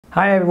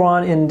Hi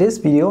everyone, in this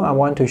video I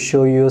want to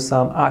show you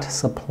some art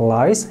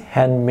supplies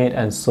handmade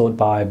and sold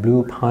by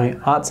Blue Pine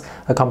Arts,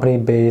 a company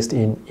based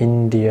in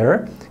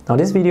India. Now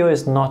this video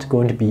is not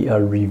going to be a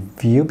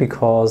review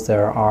because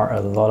there are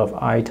a lot of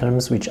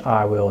items which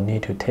I will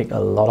need to take a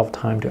lot of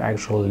time to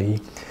actually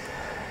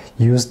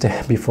use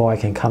before I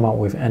can come up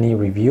with any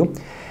review.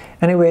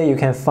 Anyway, you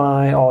can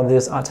find all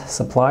these art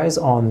supplies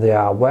on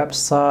their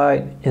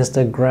website,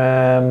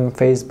 Instagram,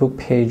 Facebook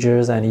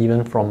pages, and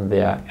even from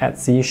their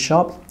Etsy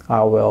shop.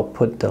 I will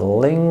put the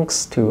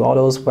links to all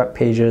those web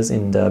pages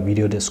in the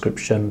video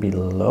description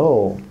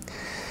below.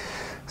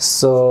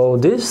 So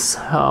this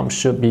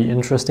should be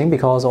interesting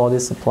because all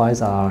these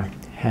supplies are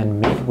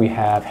handmade. We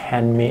have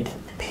handmade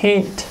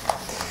paint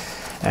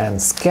and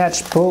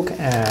sketchbook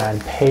and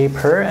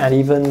paper, and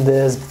even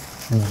this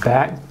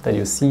bag that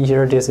you see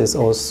here, this is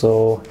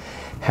also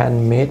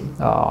handmade.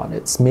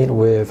 It's made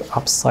with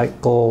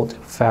upcycled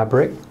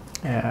fabric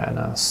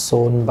and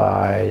sewn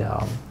by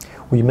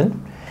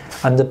women,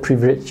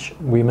 underprivileged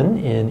women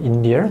in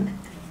India.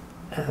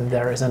 And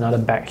there is another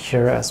bag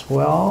here as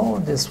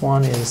well. This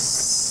one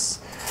has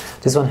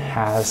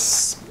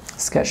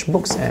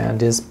sketchbooks and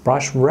this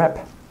brush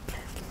wrap.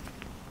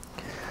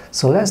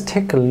 So let's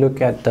take a look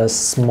at the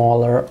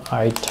smaller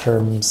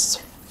items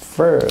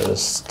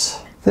first.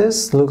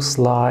 This looks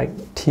like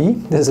tea.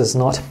 This is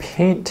not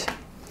paint.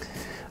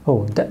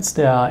 Oh, that's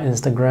their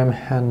Instagram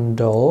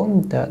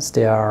handle. That's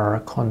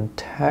their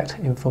contact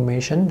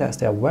information. That's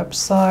their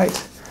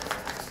website.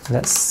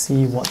 Let's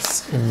see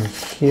what's in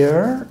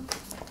here.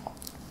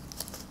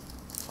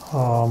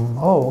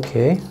 Oh,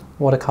 okay.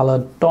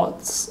 Watercolor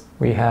dots.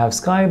 We have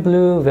sky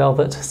blue,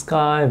 velvet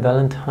sky,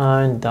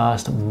 valentine,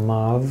 dust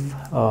mauve.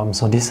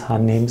 So these are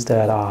names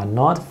that are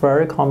not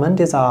very common.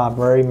 These are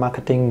very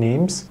marketing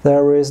names.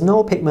 There is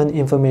no pigment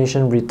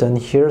information written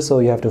here, so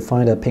you have to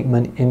find the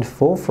pigment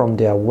info from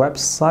their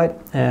website.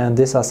 And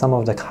these are some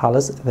of the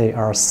colors they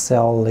are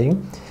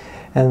selling.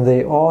 And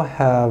they all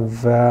have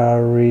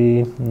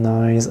very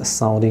nice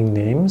sounding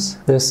names.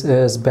 This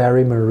is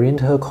Berry Marine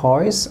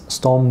Turquoise,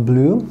 Storm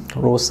Blue,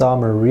 Rosa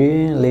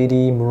Marine,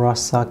 Lady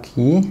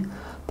Murasaki,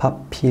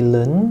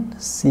 Papillon,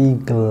 Sea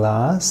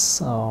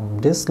Glass.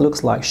 This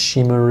looks like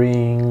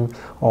shimmering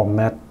or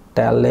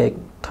metallic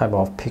type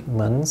of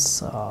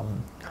pigments.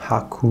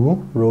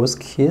 Haku, Rose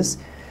Kiss.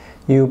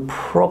 You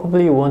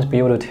probably won't be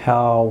able to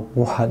tell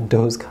what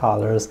those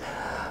colors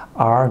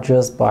are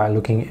just by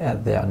looking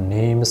at their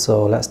names.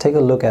 So let's take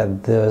a look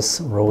at this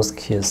Rose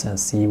Kiss and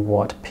see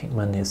what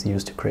pigment is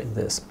used to create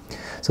this.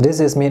 So this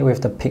is made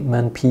with the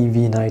pigment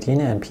PV19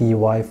 and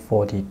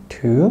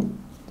PY42.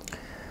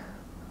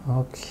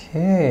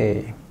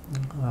 Okay,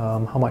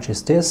 how much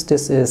is this?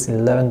 This is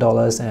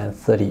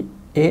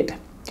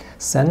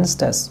 $11.38.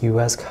 That's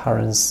US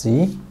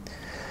currency.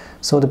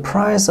 So the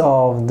price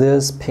of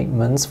these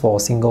pigments for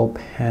single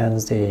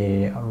pans,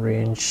 they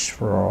range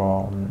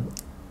from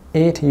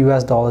 $8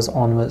 US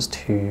onwards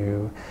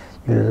to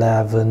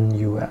 11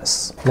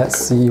 US. Let's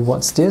see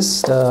what's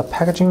this. The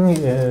packaging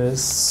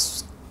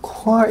is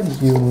quite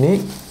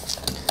unique.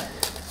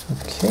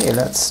 Okay,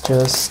 let's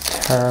just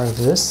tear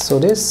this. So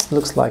this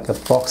looks like a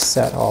box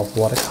set of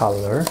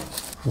watercolor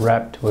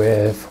wrapped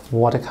with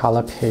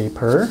watercolor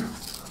paper.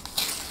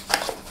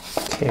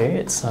 Okay,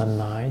 it's a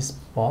nice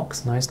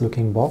box, nice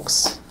looking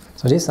box.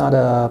 So these are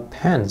the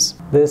pens.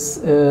 This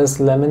is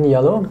lemon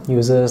yellow,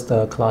 uses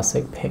the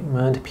classic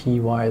pigment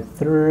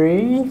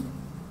PY3.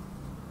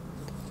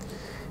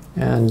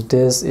 And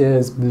this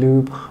is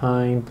blue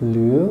pine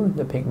blue,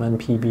 the pigment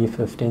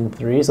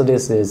PB153. So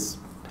this is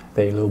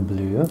phthalo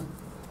blue.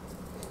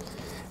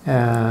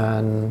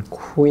 And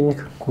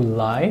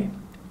Quincunlei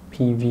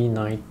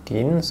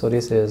PV19. So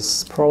this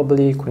is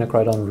probably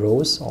quinacridone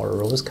rose or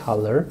rose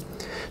color.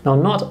 Now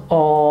not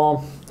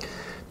all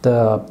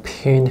the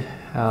paint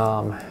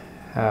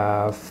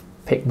have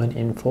pigment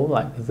info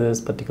like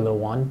this particular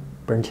one,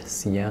 burnt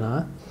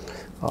sienna.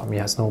 It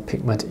has no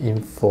pigment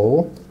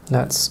info.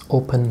 Let's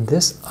open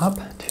this up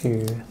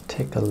to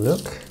take a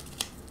look.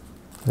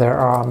 There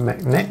are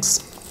magnets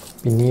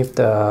beneath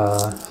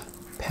the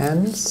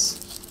pens.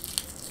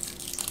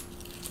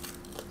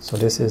 So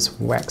this is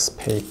wax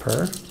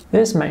paper.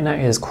 This magnet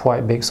is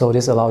quite big, so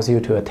this allows you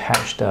to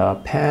attach the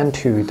pen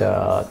to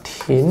the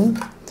tin.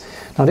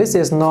 Now this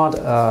is not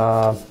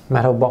a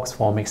metal box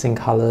for mixing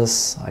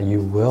colors.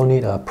 You will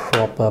need a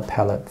proper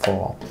palette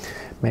for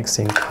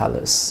mixing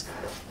colors.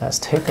 Let's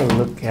take a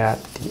look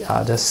at the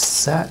other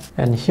set.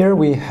 And here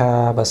we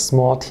have a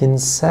small tin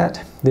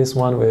set, this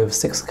one with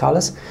 6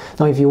 colors.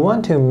 Now if you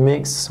want to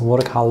mix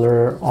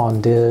watercolor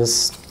on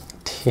this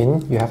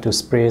tin, you have to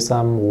spray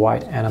some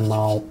white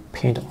enamel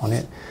paint on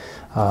it.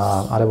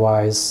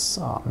 Otherwise,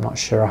 I'm not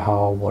sure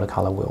how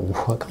watercolor will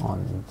work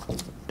on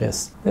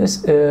this.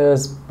 This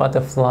is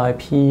Butterfly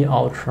P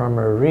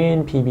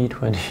Ultramarine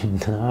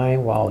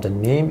PB29. Wow, the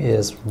name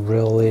is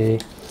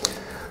really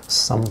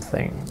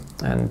something.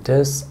 And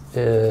this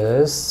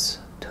is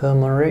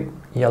Turmeric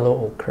Yellow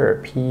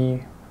Ochre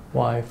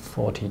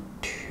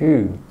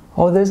PY42.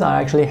 All these are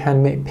actually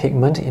handmade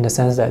pigment in the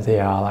sense that they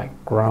are like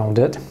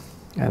grounded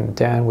and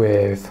then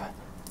with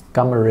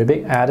gum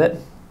arabic added.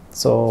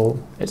 So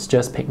it's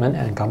just pigment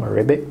and gum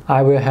arabic.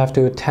 I will have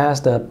to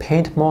test the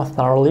paint more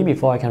thoroughly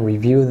before I can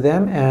review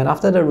them, and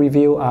after the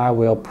review I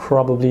will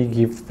probably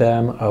give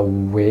them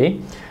away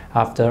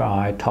after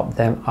I top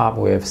them up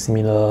with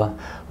similar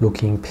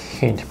looking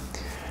paint.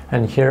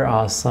 And here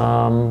are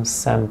some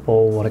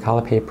sample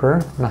watercolor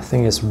paper.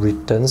 Nothing is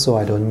written, so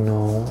I don't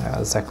know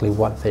exactly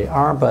what they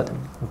are, but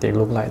they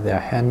look like they're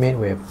handmade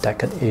with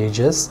deckled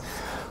edges.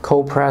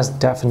 Cold press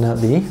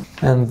definitely.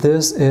 And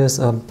this is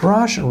a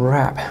brush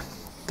wrap.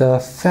 The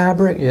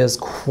fabric is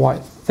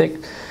quite thick.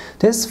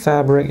 This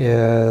fabric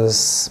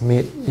is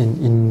made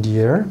in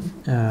India,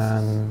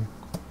 and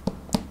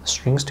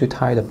strings to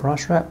tie the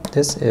brush wrap.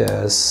 This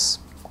is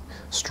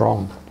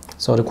strong.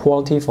 So the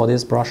quality for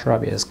this brush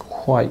wrap is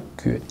quite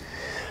good.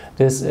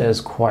 This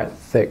is quite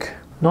thick.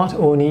 Not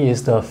only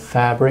is the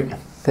fabric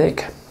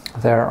thick,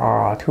 there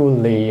are 2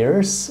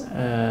 layers,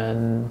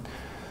 and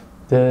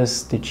the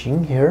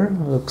stitching here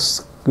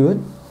looks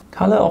good.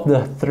 Color of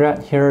the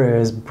thread here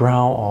is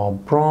brown or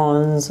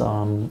bronze.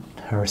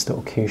 There's the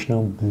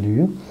occasional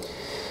blue.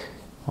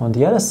 On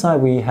the other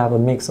side we have a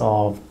mix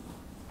of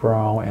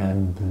brown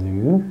and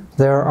blue.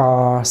 There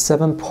are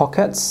 7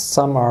 pockets.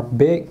 Some are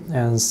big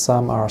and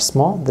some are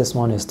small. This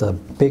one is the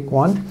big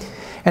one.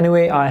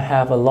 Anyway, I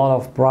have a lot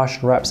of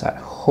brush wraps at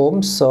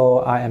home, so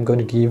I am going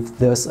to give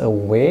this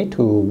away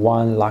to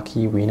one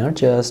lucky winner.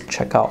 Just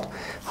check out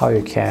how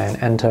you can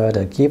enter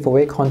the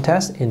giveaway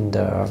contest in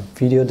the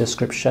video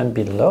description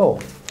below.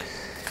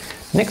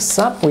 Next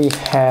up we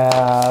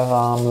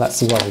have, let's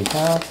see what we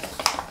have.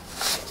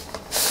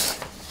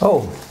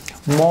 Oh,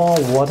 more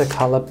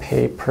watercolor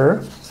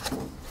paper.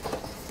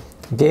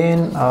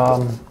 Again,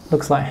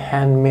 looks like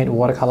handmade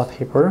watercolor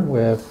paper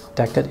with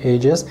deckled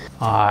edges.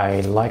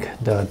 I like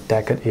the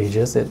deckled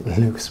edges, it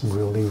looks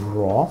really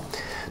raw.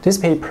 This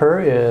paper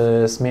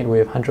is made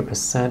with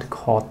 100%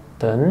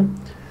 cotton.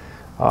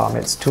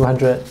 It's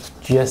 200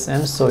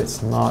 GSM, so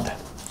it's not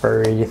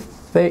very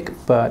thick,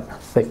 but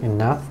thick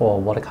enough for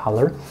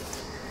watercolor.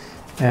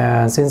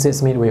 And since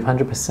it's made with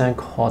 100%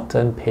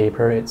 cotton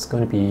paper, it's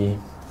going to be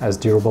as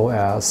durable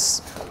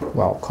as,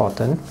 well,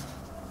 cotton.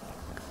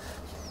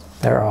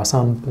 There are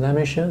some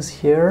blemishes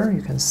here,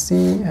 you can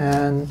see,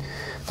 and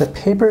the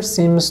paper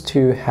seems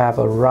to have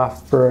a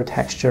rougher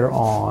texture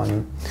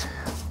on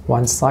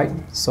one side.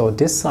 So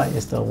this side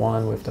is the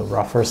one with the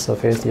rougher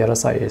surface, the other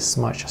side is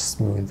much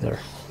smoother.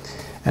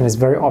 And it's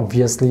very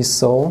obviously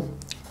so.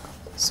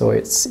 So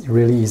it's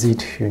really easy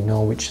to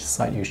know which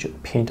side you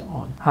should paint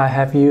on. I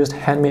have used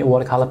handmade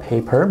watercolor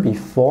paper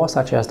before,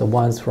 such as the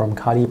ones from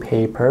Khadi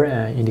Paper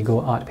and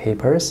Indigo Art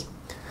Papers.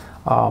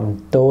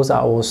 Those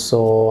are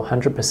also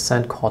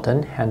 100%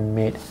 cotton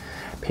handmade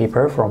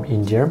paper from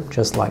India,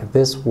 just like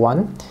this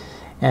one.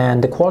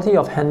 And the quality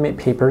of handmade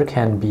paper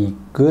can be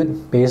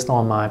good based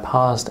on my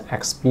past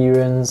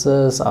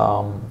experiences.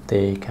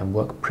 They can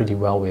work pretty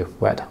well with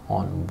wet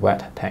on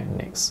wet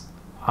techniques.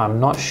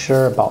 I'm not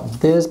sure about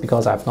this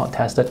because I've not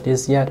tested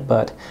this yet,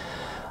 but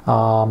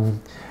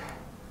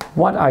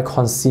what I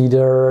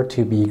consider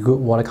to be good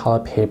watercolor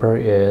paper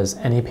is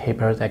any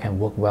paper that can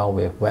work well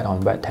with wet on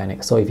wet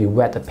technique. So if you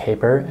wet the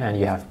paper and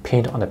you have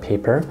paint on the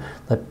paper,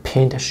 the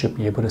paint should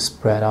be able to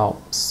spread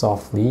out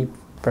softly,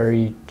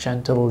 very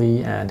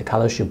gently, and the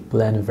color should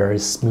blend very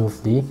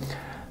smoothly.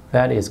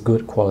 That is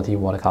good quality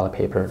watercolor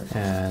paper.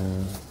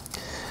 And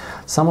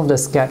some of the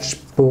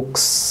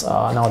sketchbooks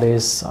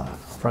nowadays,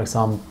 for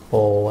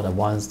example, the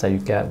ones that you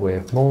get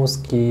with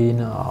Moleskine,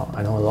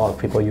 I know a lot of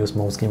people use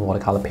Moleskine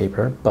watercolor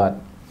paper, but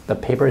the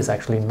paper is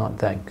actually not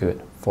that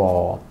good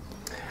for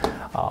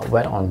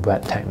wet on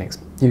wet techniques.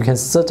 You can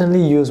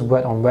certainly use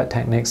wet on wet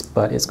techniques,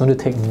 but it's going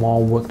to take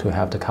more work to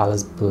have the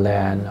colors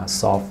blend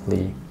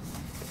softly.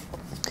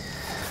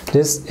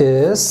 This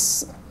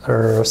is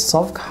a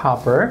soft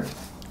cover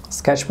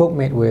sketchbook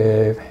made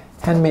with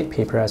handmade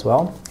paper as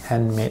well,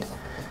 handmade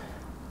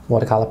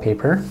watercolor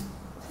paper.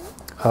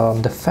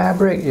 The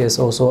fabric is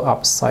also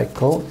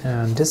upcycled,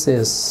 and this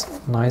is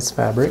nice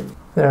fabric.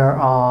 There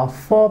are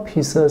 4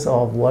 pieces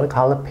of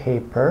watercolor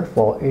paper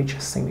for each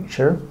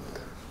signature,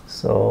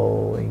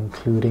 so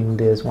including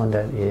this one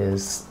that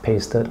is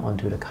pasted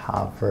onto the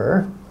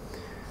cover.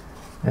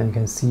 And you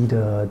can see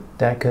the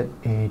deckled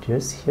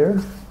edges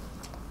here.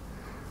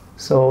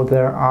 So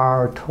there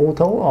are a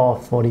total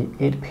of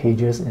 48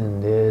 pages in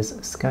this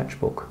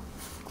sketchbook.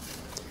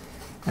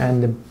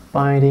 And the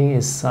binding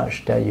is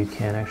such that you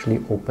can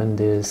actually open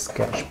this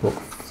sketchbook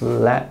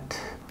flat.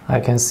 I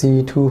can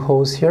see 2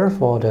 holes here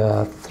for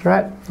the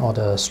thread or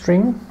the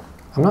string.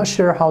 I'm not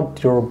sure how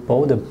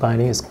durable the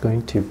binding is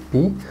going to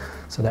be.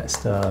 So that's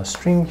the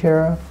string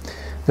here.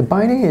 The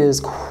binding is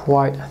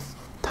quite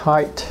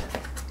tight.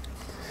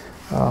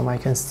 I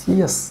can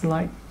see a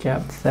slight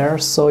gap there.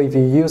 So if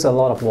you use a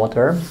lot of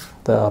water,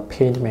 the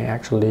paint may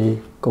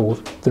actually go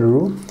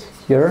through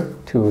here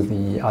to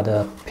the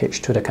other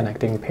page, to the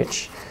connecting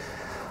page.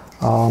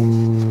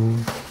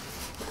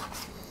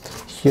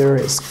 Here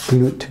it's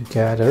glued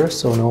together,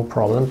 so no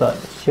problem, but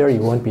here you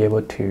won't be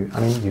able to,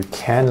 I mean, you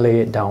can lay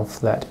it down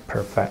flat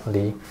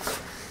perfectly,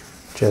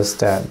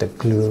 just that the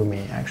glue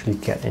may actually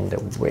get in the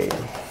way.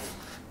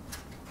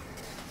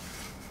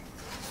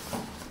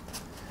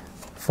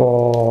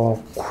 For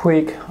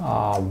quick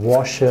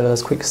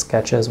washes, quick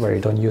sketches where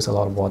you don't use a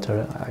lot of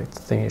water, I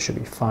think it should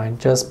be fine.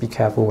 Just be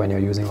careful when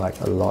you're using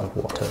like a lot of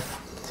water.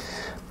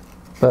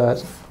 But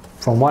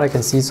from what I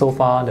can see so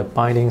far, the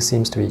binding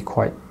seems to be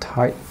quite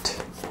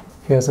tight.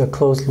 Here's a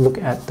close look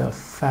at the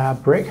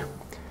fabric.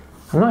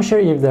 I'm not sure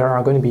if there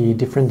are going to be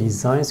different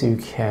designs you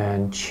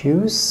can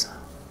choose.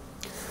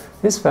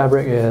 This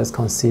fabric is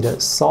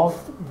considered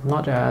soft,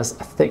 not as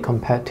thick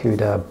compared to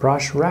the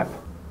brush wrap.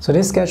 So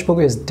this sketchbook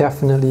is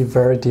definitely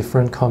very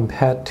different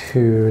compared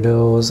to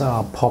those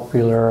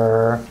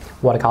popular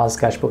watercolor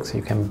sketchbooks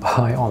you can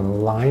buy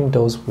online,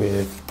 those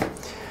with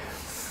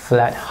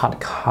flat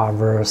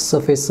hardcover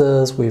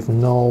surfaces with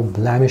no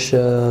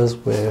blemishes,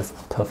 with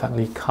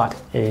perfectly cut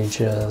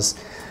edges.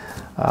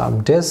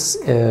 This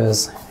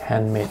is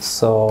handmade,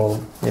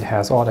 so it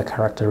has all the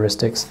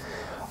characteristics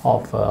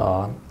of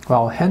a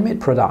handmade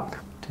product.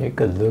 Take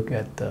a look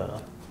at the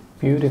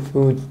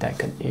beautiful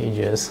decked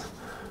edges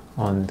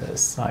on the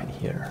side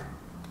here.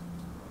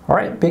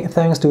 Alright, big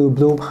thanks to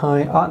Blue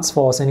Pine Arts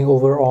for sending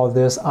over all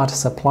these art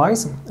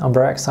supplies. I'm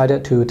very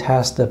excited to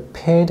test the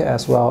paint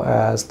as well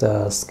as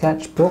the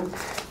sketchbook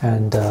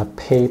and the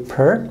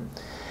paper.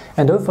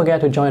 And don't forget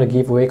to join the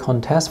giveaway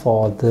contest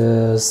for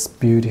this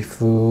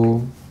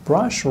beautiful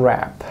brush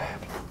wrap.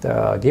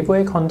 The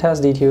giveaway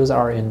contest details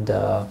are in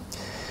the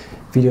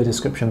video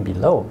description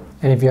below.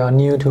 And if you are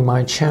new to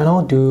my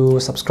channel, do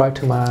subscribe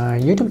to my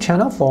YouTube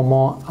channel for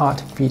more art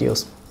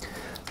videos.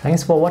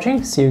 Thanks for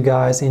watching. See you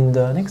guys in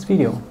the next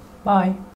video. Bye.